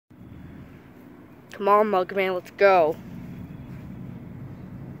Come on, Mugman, let's go.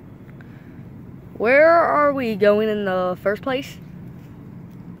 Where are we going in the first place?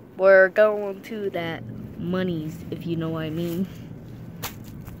 We're going to that Money's, if you know what I mean.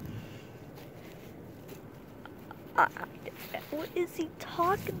 What is he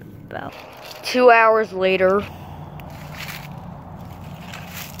talking about? 2 hours later.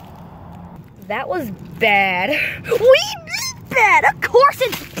 That was bad. What do you mean bad? Of course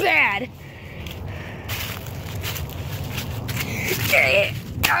it's bad.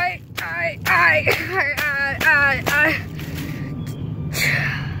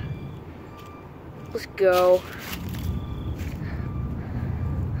 Let's go.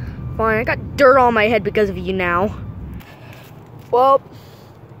 Fine, I got dirt on my head because of you now. Well,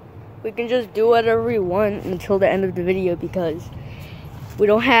 we can just do whatever we want until the end of the video because we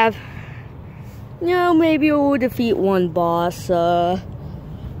don't have, you know, maybe we'll defeat one boss.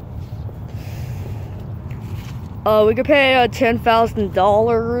 We could pay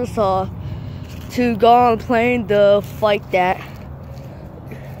 $10,000 to go on a plane to fight that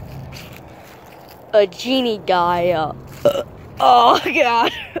a genie guy. Oh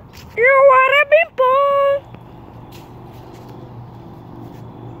god, you wanna be born?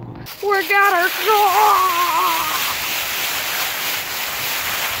 We're gonna go.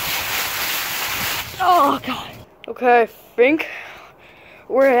 Oh god. Okay, I think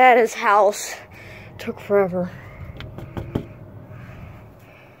we're at his house. Took forever.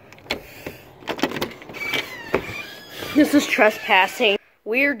 This is trespassing.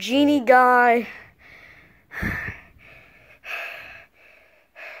 Weird genie guy.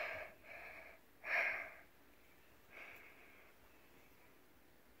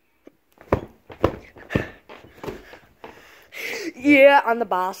 Yeah, I'm the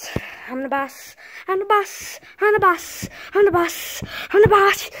boss. I'm the boss. I'm the boss. I'm the boss. I'm the boss. I'm the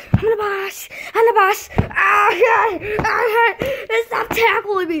boss. I'm the boss. I'm the boss. Ah, stop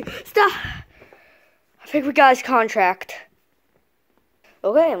tackling me. Stop. I think we got his contract.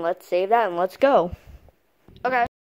 Okay, and let's save that and let's go. Okay.